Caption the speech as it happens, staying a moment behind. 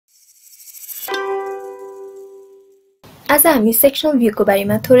आज हामी सेक्सनल भ्यूको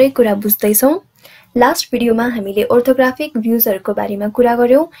बारेमा थोरै कुरा बुझ्दै छौं। लास्ट भिडियोमा हामीले ऑर्थोग्राफिक भ्यूजहरुको बारेमा कुरा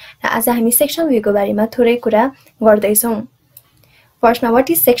गर्यौं र आज हामी सेक्सनल भ्यूको बारेमा थोरै कुरा गर्दै छौं। फर्स्टमा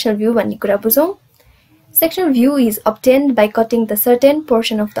व्हाट इज सेक्सनल भ्यू भन्ने कुरा बुझौं। Sectional view is obtained by cutting the certain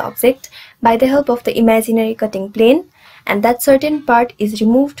portion of the object by the help of the imaginary cutting plane, and that certain part is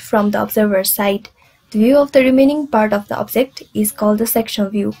removed from the observer's side. The view of the remaining part of the object is called the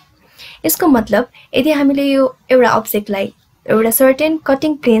sectional view. यसको मतलब यदि हामीले यो एउटा अब्जेक्टलाई एउटा certain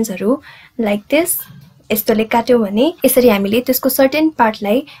cutting प्लेन्सहरु like this यस्तोले काट्यौं भने यसरी हामीले त्यसको सर्टेन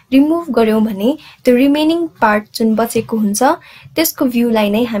पार्टलाई रिमुभ गर्यौं भने त्यो रिमेनिङ पार्ट जुन बचेको हुन्छ त्यसको भ्यूलाई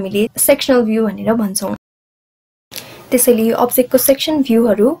नै हामीले सेक्सनल भ्यू भनेर भन्छौं। त्यसैले यो अब्जेक्टको सेक्सन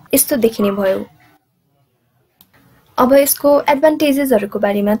भ्यूहरु यस्तो देखिने भयो। अब यसको एडभान्टेजेसहरुको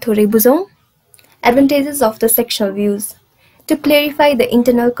बारेमा थोरै बुझौं। Advantages of the sectional views. To clarify the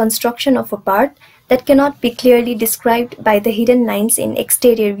internal construction of a part that cannot be clearly described by the hidden lines in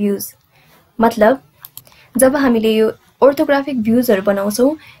exterior views. मतलब जब हामीले यो ऑर्थोग्राफिक भ्यूजहरु बनाउँछौं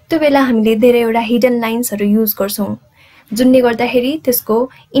त्यो बेला हामीले धेरैवटा हिडन लाइन्सहरु युज गर्छौं जुनले गर्दाखेरि त्यसको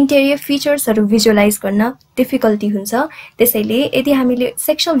इन्टेरियर फिचर्सहरु भिजुअलाइज गर्न डिफिकल्टी हुन्छ। त्यसैले यदि हामीले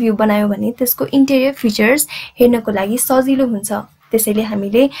सेक्सनल भ्यू बनायौं भने त्यसको इन्टेरियर फिचर्स हेर्नको लागि सजिलो हुन्छ। त्यसैले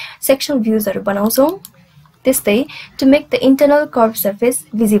हामीले सेक्सनल भ्यूजहरु बनाउँछौं। त्यस्तै to make the internal curved surface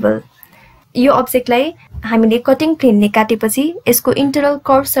visible. यो अब्जेक्टलाई हामीले कटिङ प्लेनले काटेपछि यसको इन्टरनल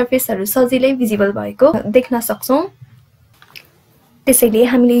कर्भ सर्फेसहरु सजिलै भिजिबल भएको देख्न सक्छौं। त्यसैले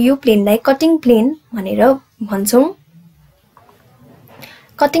हामीले यो प्लेनलाई कटिङ प्लेन भनेर भन्छौं।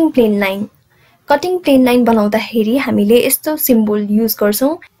 Cutting plain line. Cutting plain line बनाउँदाखेरि हामीले यस्तो सिम्बल युज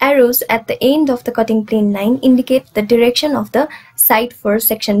गर्छौं। Arrows at the end of the cutting plane line indicate the direction of the side for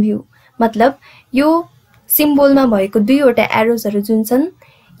section view. मतलब यो सिम्बलमा भएको दुईवटा एरोजहरु जुन छन्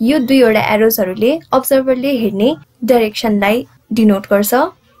यो दुईवटा एरोजहरुले अब्जर्भरले हेर्ने डाइरेक्सनलाई डिनोट गर्छ।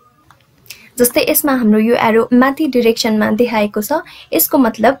 जस्तै यसमा हाम्रो यो एरो माथि डाइरेक्सनमा देखाएको छ यसको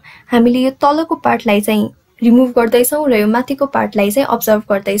मतलब हामीले यो तलको पार्टलाई चाहिँ रिमुभ गर्दै छौं र यो माथिको पार्टलाई चाहिँ अब्जर्भ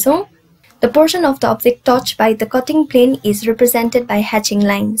गर्दै छौं। The portion of the object touched by the cutting plane is represented by hatching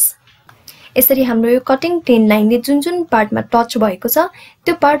lines. यसरी हाम्रो यो कटिङ प्लेन लाइनले जुन पार्टमा टच भएको छ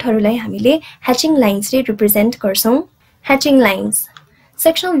त्यो पार्टहरुलाई हामीले ह्याचिङ लाइन्सले रिप्रेजेन्ट गर्छौं। Hatching lines.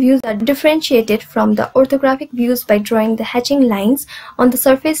 Sectional views are differentiated from the orthographic views by drawing the hatching lines on the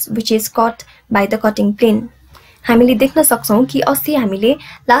surface which is cut by the cutting plane. हामीले देख्न सक्छौं कि अस्ति हामीले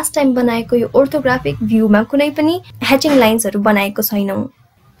लास्ट टाइम बनाएको यो orthographic भ्यूमा कुनै पनि ह्याचिङ लाइन्सहरु बनाएको छैनौं।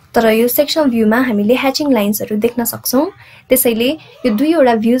 तर यो सेक्सनल भ्यूमा हामीले ह्याचिङ लाइन्सहरु देख्न सक्छौं। त्यसैले यो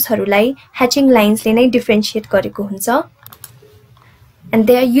दुईवटा भ्यूजहरुलाई ह्याचिङ लाइन्सले नै डिफरेन्शिएट गरेको हुन्छ। And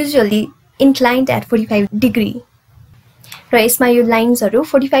they are usually inclined at 45 degree. र यसमा यो लाइन्सहरु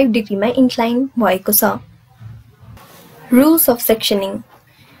 45 डिग्रीमा इन्क्लाइन भएको छ। Rules of सेक्सनिङ।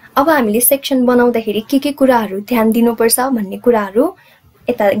 अब हामीले सेक्सन बनाउँदाखेरि के कुराहरु ध्यान दिनुपर्छ भन्ने कुराहरु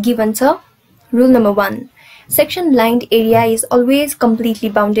यता गिवन छ। Rule number 1. Section lined area is always completely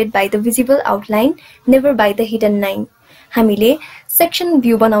bounded by the visible outline, never by the hidden line. हामीले सेक्सन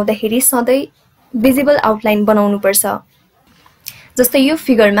भ्यू बनाउँदाखेरि सधैं visible outline बनाउनु पर्छ। जस्तै यो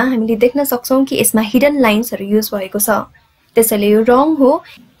फिगरमा हामीले देख्न सक्छौं कि यसमा हिडन लाइन्सहरु युज भएको छ। त्यसैले यो रङ हो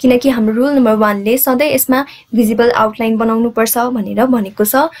किनकि हाम्रो रुल नम्बर 1 ले सधैं यसमा visible outline बनाउनु पर्छ भनेर भनेको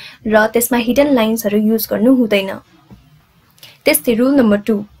छ र त्यसमा हिडन लाइन्सहरु युज गर्नु हुँदैन। त्यस्तै rule number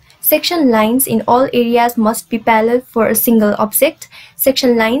 2. Section lines in all areas must be parallel for a single object.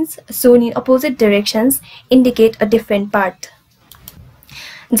 Section lines shown in opposite directions indicate a different part.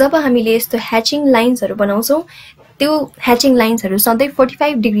 जब हामीले यस्तो ह्याचिङ लाइन्सहरु बनाउँछौं त्यो ह्याचिङ लाइन्सहरु सधैं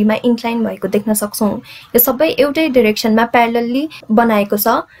 45 डिग्रीमा इन्क्लाइन भएको देख्न सक्छौं। यो सबै एउटै डाइरेक्सनमा प्यारलली बनाएको छ।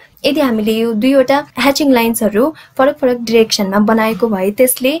 यदि हामीले यो दुईवटा ह्याचिङ लाइन्सहरु फरक डाइरेक्सनमा बनाएको भए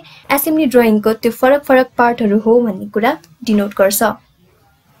त्यसले एसेम्बली ड्राइङको त्यो फरक पार्टहरु हो भन्ने कुरा डिनोट गर्छ।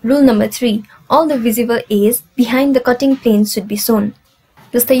 Rule number 3. All the visible edges behind the cutting plane should be shown.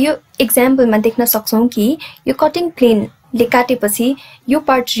 जस्तै यो एक्जाम्पलमा देख्न सक्छौं कि यो कटिङ प्लेनले काटेपछि यो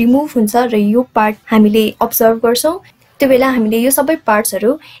पार्ट रिमुभ हुन्छ र यो पार्ट हामीले अब्जर्भ गर्छौं। त्यो बेला हामीले यो सबै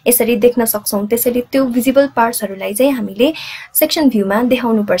पार्ट्सहरु यसरी देख्न सक्छौं। त्यसैले त्यो भिजिबल पार्ट्सहरुलाई चाहिँ हामीले सेक्सन भ्यूमा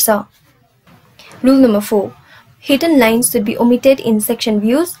देखाउनु पर्छ। Rule number 4. Hidden lines should be omitted in section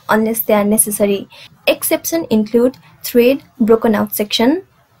views unless they are necessary. Exception include thread, broken out section.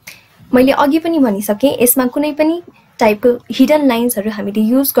 मैले अघि पनि भनिसके यसमा कुनै पनि टाइपको हिडन लाइन्सहरु हामीले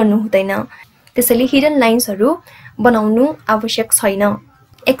युज गर्नु हुँदैन। त्यसैले हिडन लाइन्सहरु बनाउनु आवश्यक छैन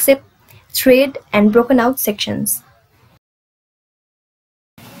except thread and broken out sections.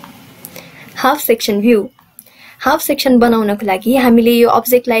 Half section view. Half section बनाउनको लागि हामीले यो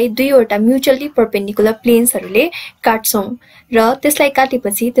अब्जेक्टलाई दुईवटा म्युचुअली परपेन्डिकुलर प्लेन्सहरुले काट्छौं र त्यसलाई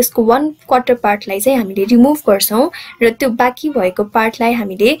काटेपछि त्यसको 1/4 पार्टलाई चाहिँ हामीले रिमुभ गर्छौं र त्यो बाँकी भएको पार्टलाई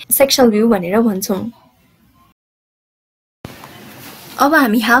हामीले सेक्सनल भ्यू भनेर भन्छौं। अब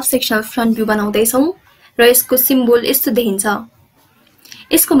हामी हाफ सेक्सनल फ्रन्ट भ्यू बनाउँदै छौं र यसको सिम्बल यस्तो देखिन्छ।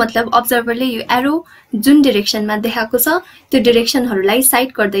 यसको मतलब अब्जर्भरले यो एरो जुन डाइरेक्सनमा देखाएको छ त्यो डाइरेक्सनहरुलाई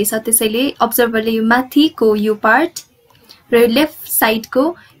साइड गर्दैछ, त्यसैले अब्जर्भरले यो माथिको यो पार्ट र लेफ्ट साइडको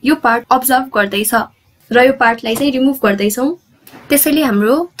यो पार्ट अब्जर्भ गर्दैछ र यो पार्टलाई चाहिँ रिमुभ गर्दैछौं, त्यसैले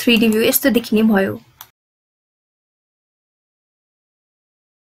हाम्रो 3D भ्यू यस्तो देखिने भयो।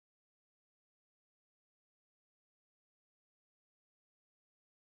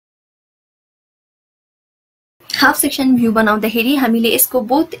 हाफ सेक्सन भ्यू बनाउँदाखेरि हामीले यसको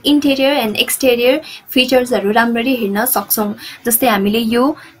बोथ इन्टेरियर एन्ड एक्सटेरियर फिचर्सहरु राम्ररी हेर्न सक्छौं। जस्तै हामीले यो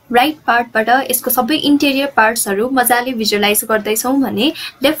राइट पार्टबाट यसको सबै इन्टेरियर पार्ट्सहरु मजाले भिजुअलाइज गर्दै छौं भने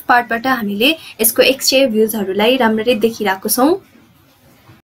लेफ्ट पार्टबाट हामीले यसको एक्सटेरियर भ्यूजहरुलाई राम्ररी देखिरहेको छौं।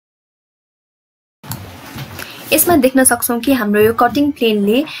 यसमा देख्न सक्छौं कि हाम्रो यो कटिङ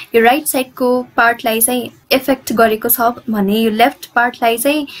प्लेनले यो राइट साइडको पार्टलाई चाहिँ इफेक्ट गरेको छ भने यो लेफ्ट पार्टलाई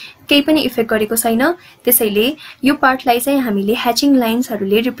चाहिँ केही पनि इफेक्ट गरेको छैन, त्यसैले यो पार्टलाई चाहिँ हामीले ह्याचिङ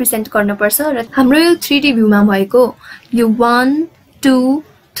लाइन्सहरुले रिप्रेजेन्ट गर्नुपर्छ र हाम्रो यो 3D भ्यूमा भएको यो 1 2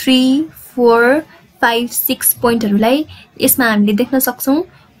 3 4 5 6 पोइन्टहरुलाई यसमा हामीले देख्न सक्छौं।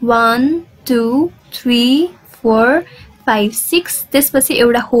 1 2 3 4 5 6 त्यसपछि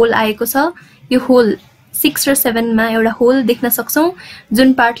एउटा होल आएको छ। यो होल 6 र 7 मा एउटा होल देख्न सक्छौं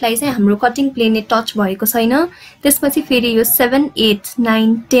जुन पार्टलाई चाहिँ हाम्रो कटिङ प्लेनले टच भएको छैन। त्यसपछि फेरि यो 7 8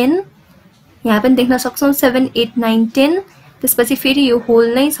 9 10 यहाँ पनि देख्न सक्छौं 7 8 9 10 त्यसपछि फेरि यो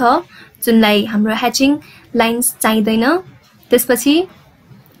होल नै छ जुनलाई हाम्रो ह्याचिङ लाइन्स चाहिदैन। त्यसपछि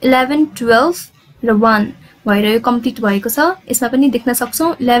 11 12 र 1 भएर यो कम्प्लिट भएको छ। यसमा पनि देख्न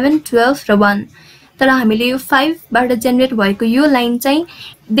सक्छौं 11 12 र 1, तर हामीले यो 5 बाट जेनेरेट भएको यो लाइन चाहिँ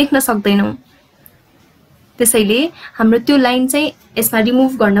देख्न सक्दैनौं, त्यसैले हाम्रो त्यो लाइन चाहिँ यसमा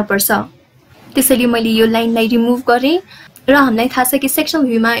रिमुभ गर्न पर्छ। त्यसैले मैले यो लाइनलाई रिमुभ गरे र हामीलाई थाहा छ कि सेक्सनल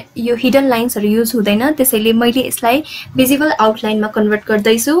भ्यूमा यो हिडन लाइन्सहरु युज हुँदैन, त्यसैले मैले यसलाई भिजिबल आउटलाइनमा कन्भर्ट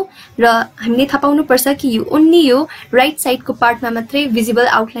गर्दै छु र हामीले थाहा पाउनु पर्छ कि यो ओन्ली यो राइट साइडको पार्टमा मात्रै भिजिबल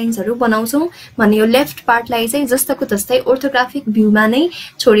आउटलाइन्सहरु बनाउँछौं भने यो लेफ्ट पार्टलाई चाहिँ जस्तोको तस्तै ओर्थोग्राफिक भ्यूमा नै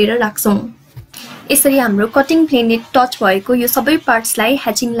छोडेर राख्छौं। यसरी हाम्रो कटिङ प्लेनले टच भएको यो सबै पार्ट्सलाई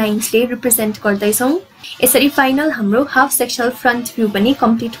ह्याचिङ लाइन्सले रिप्रेजेन्ट गर्दै छौं। यसरी फाइनल हाम्रो हाफ सेक्सनल फ्रन्ट भ्यू पनि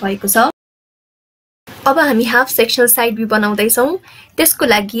कम्प्लिट भएको छ। अब हामी हाफ सेक्सनल साइड भ्यू बनाउँदै छौं। त्यसको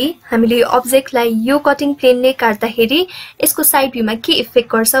लागि हामीले यो अब्जेक्टलाई यो कटिङ प्लेनले काट्दाखेरि यसको साइड भ्यूमा के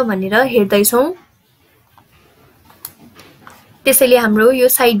इफेक्ट गर्छ भनेर हेर्दै छौं। त्यसैले हाम्रो यो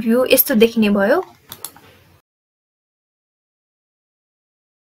साइड भ्यू यस्तो देखिने भयो।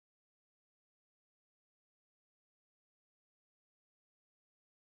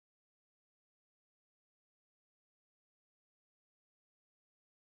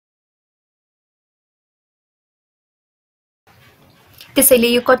 त्यसैले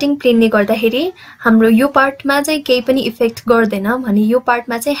यो कटिङ प्लेनले गर्दाखेरि हाम्रो यो पार्टमा चाहिँ केही पनि इफेक्ट गर्दैन भने यो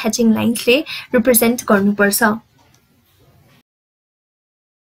पार्टमा चाहिँ ह्याचिङ लाइन्सले रिप्रेजेन्ट गर्नुपर्छ।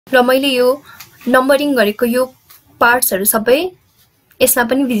 र मैले यो नम्बरिङ गरेको यो पार्ट्सहरु सबै यसमा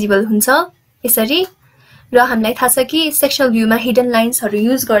पनि भिजिबल हुन्छ यसरी। र हामीलाई थाहा छ कि सेक्सनल भ्यूमा हिडन लाइन्सहरु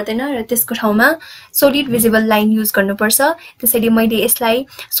युज गर्दैन र त्यसको ठाउँमा सोलिड भिजिबल लाइन युज गर्नुपर्छ, त्यसैले मैले यसलाई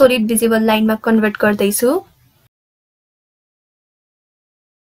सोलिड भिजिबल लाइनमा कन्भर्ट गर्दै छु।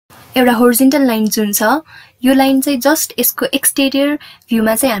 एउटा होरिजोन्टल लाइन जुन छ यो लाइन चाहिँ जस्ट यसको एक्सटेरियर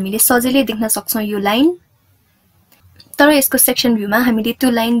भ्यूमा चाहिँ हामीले सजिलै देख्न सक्छौं यो लाइन, तर यसको सेक्सन भ्यूमा हामीले त्यो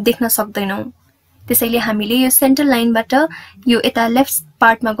लाइन देख्न सक्दैनौं। त्यसैले हामीले यो सेन्टर लाइनबाट यो यता लेफ्ट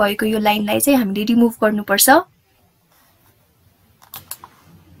पार्टमा गएको यो लाइनलाई चाहिँ हामीले रिमुभ गर्नुपर्छ।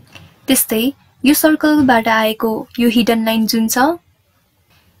 त्यस्तै यो सर्कलबाट आएको यो हिडन लाइन जुन छ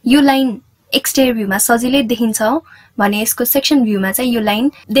यो लाइन एक्सटेरियर भ्यूमा सजिलै देखिन्छ भने यसको सेक्सन भ्यूमा चाहिँ यो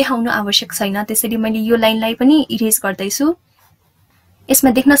लाइन देखाउन आवश्यक छैन, त्यसैले मैले यो लाइनलाई पनि इरेज गर्दै छु।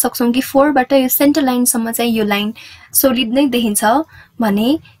 यसमा देख्न सक्छौं कि 4 बाट यो सेन्टर लाइन सम्म चाहिँ यो लाइन सोलिड नै देखिन्छ भने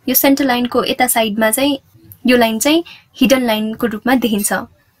यो सेन्टर लाइनको यता साइडमा चाहिँ यो लाइन चाहिँ हिडन लाइनको रूपमा देखिन्छ।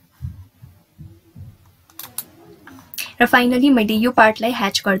 र फाइनली मैले यो पार्टलाई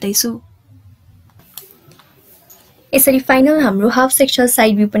ह्याच गर्दै छु। यसरी फाइनल हाम्रो हाफ सेक्सनल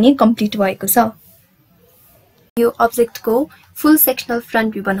साइड भ्यू पनि कम्प्लिट भएको छ। यो अब्जेक्टको फुल सेक्सनल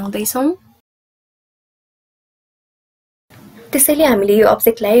फ्रन्ट भ्यू बनाउँदै छौं। त्यसैले हामीले यो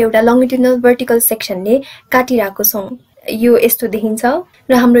अब्जेक्टलाई एउटा लंगिट्युडनल भर्टिकल सेक्सनले काटिरहेको छौं यो यस्तो देखिन्छ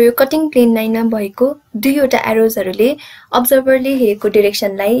र हाम्रो यो कटिङ प्लेन लाइनमा भएको दुईवटा एरोजहरुले अब्जर्भरले हेरेको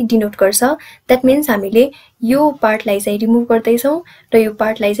डाइरेक्सनलाई डिनोट गर्छ दैट मीन्स हामीले यो पार्टलाई चाहिँ रिमुभ गर्दै छौं र यो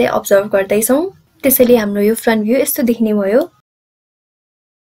पार्टलाई चाहिँ अब्जर्भ गर्दै छौं त्यसैले हाम्रो यो फ्रन्ट भ्यू यस्तो देखिने भयो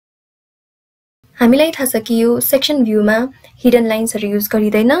हामीलाई थाहा छ कि यो सेक्सन भ्यूमा हिडन लाइन्सहरु युज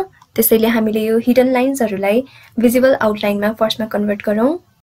गरिदैन त्यसैले हामीले यो हिडन लाइन्सहरुलाई भिजिबल आउटलाइनमा फर्स्टमा कन्भर्ट गरौं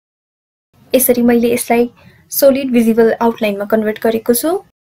यसरी मैले यसलाई सोलिड भिजिबल आउटलाइनमा कन्भर्ट गरेको छु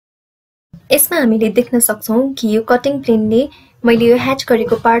यसमा हामीले देख्न सक्छौं कि यो कटिङ प्लेनले मैले यो ह्याच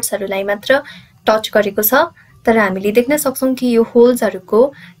गरेको पार्ट्सहरुलाई मात्र टच गरेको छ तर हामीले देख्न सक्छौं कि यो होल्सहरुको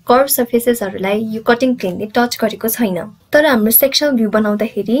कर्भ सर्फेसेसहरुलाई यो कटिङ प्लेनले टच गरेको छैन तर हाम्रो सेक्सनल भ्यू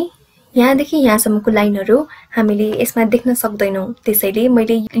बनाउँदाखेरि यहाँदेखि यहाँसम्मको लाइनहरु हामीले यसमा देख्न सक्दैनौं त्यसैले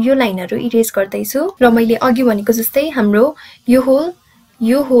मैले यो लाइनहरु इरेज गर्दै छु र मैले अघि भनेको जस्तै हाम्रो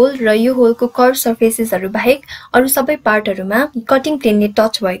यो होल र यो होलको कर्भ सर्फेसेसहरु बाहेक अरु सबै पार्टहरुमा कटिङ प्लेनले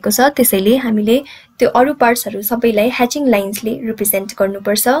टच भएको छ त्यसैले हामीले त्यो अरु पार्ट्सहरु सबैलाई ह्याचिङ लाइन्सले रिप्रेजेन्ट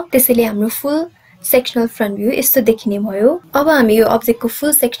गर्नुपर्छ त्यसैले हाम्रो फुल सेक्सनल फ्रन्ट भ्यू यस्तो देखिने भयो अब हामी यो अब्जेक्टको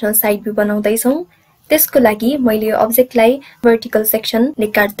फुल सेक्सनल साइड भ्यू बनाउँदै छौं त्यसको लागि मैले यो अब्जेक्टलाई भर्टिकल सेक्सनले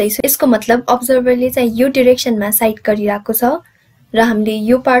काट्दै छु यसको मतलब अब्जर्भरले चाहिँ यो डाइरेक्सनमा साइड गरिरहेको छ र हामीले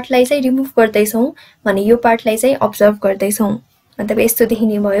यो पार्टलाई चाहिँ रिमुभ गर्दै छौं भने यो पार्टलाई चाहिँ अब्जर्भ गर्दै छौं मतलब यस्तो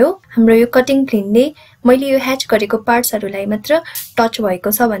देखिने भयो हाम्रो यो कटिङ प्लेनले मैले यो ह्याच गरेको पार्ट्सहरुलाई मात्र टच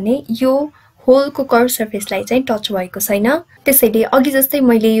भएको छ भने यो होलको कर्भ सर्फेसलाई चाहिँ टच भएको छैन त्यसैले अघि जस्तै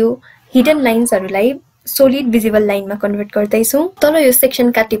मैले यो हिडन लाइन्सहरुलाई सोलिड भिजिबल लाइनमा कन्भर्ट गर्दै छु तर यो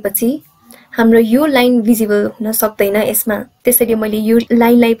सेक्सन काटेपछि हाम्रो यो लाइन भिजिबल हुन सक्दैन यसमा त्यसैले मैले यो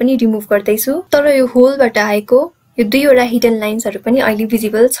लाइनलाई पनि रिमुभ गर्दै छु तर यो होलबाट आएको यो दुईवटा हिडन लाइन्सहरु पनि अहिले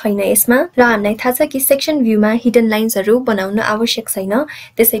भिजिबल छैन यसमा र हामीलाई थाहा छ कि सेक्सन भ्यूमा हिडन लाइन्सहरु बनाउन आवश्यक छैन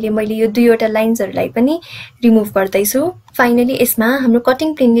त्यसैले मैले यो दुईवटा लाइन्सहरुलाई पनि रिमुभ गर्दै छु फाइनली यसमा हाम्रो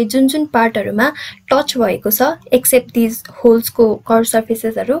कटिङ प्लेनले जुन पार्टहरुमा टच भएको छ एक्सेप्ट दिस होल्सको कर्भ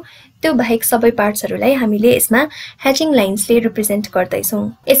सर्फेसेसहरु त्यो बाहेक सबै पार्ट्सहरुलाई हामीले यसमा ह्याचिङ लाइन्सले रिप्रेजेन्ट गर्दै छौं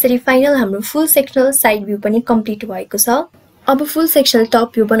यसरी फाइनल हाम्रो फुल सेक्सनल साइड भ्यू पनि कम्प्लिट भएको छ अब फुल सेक्सनल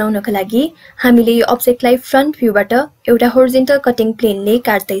टप भ्यू बनाउनका लागि हामीले यो अब्जेक्टलाई फ्रन्ट भ्यूबाट एउटा होरिजोन्टल कटिङ प्लेनले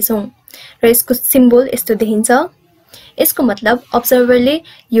काट्दै छौं र यसको सिम्बल यस्तो देखिन्छ यसको मतलब अब्जर्भरले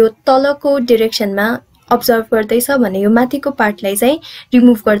यो तलको डाइरेक्सनमा अब्जर्भ गर्दैछ भने यो माथिको पार्टलाई चाहिँ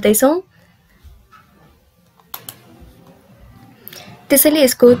रिमुभ गर्दै छौं त्यसैले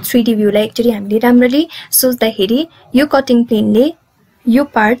यसको 3D भ्यूलाई एकचोटी हामीले राम्ररी सोच्दाखेरि यो कटिङ प्लेनले यो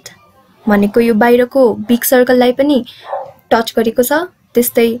पार्ट भनेको यो बाहिरको बिग सर्कललाई पनि टच गरेको छ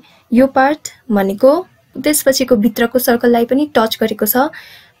त्यस्तै यो पार्ट भनेको त्यसपछिको भित्रको सर्कललाई पनि टच गरेको छ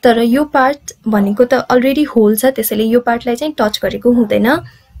तर यो पार्ट भनेको त अलरेडी होल छ त्यसैले यो पार्टलाई चाहिँ टच गरेको हुँदैन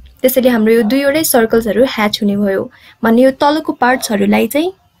त्यसैले हाम्रो यो दुईवटै सर्कल्सहरु ह्याच हुने भयो भने यो तलको पार्ट्सहरुलाई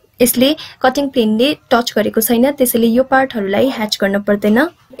चाहिँ यसले कटिङ प्लेनले टच गरेको छैन त्यसैले यो पार्टहरुलाई ह्याच गर्न पर्दैन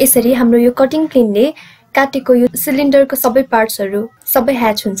यसरी हाम्रो यो कटिङ प्लेनले काटेको यो सिलिन्डरको सबै पार्ट्सहरु सबै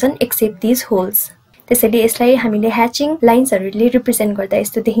ह्याच हुन्छन् एक्सेप्ट दिस होल्स त्यसैले यसलाई हामीले ह्याचिङ लाइन्सहरुले रिप्रेजेन्ट गर्दा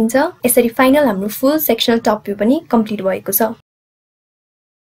यस्तो देखिन्छ यसरी फाइनल हाम्रो फुल सेक्सनल टप भ्यू पनि कम्प्लिट भएको छ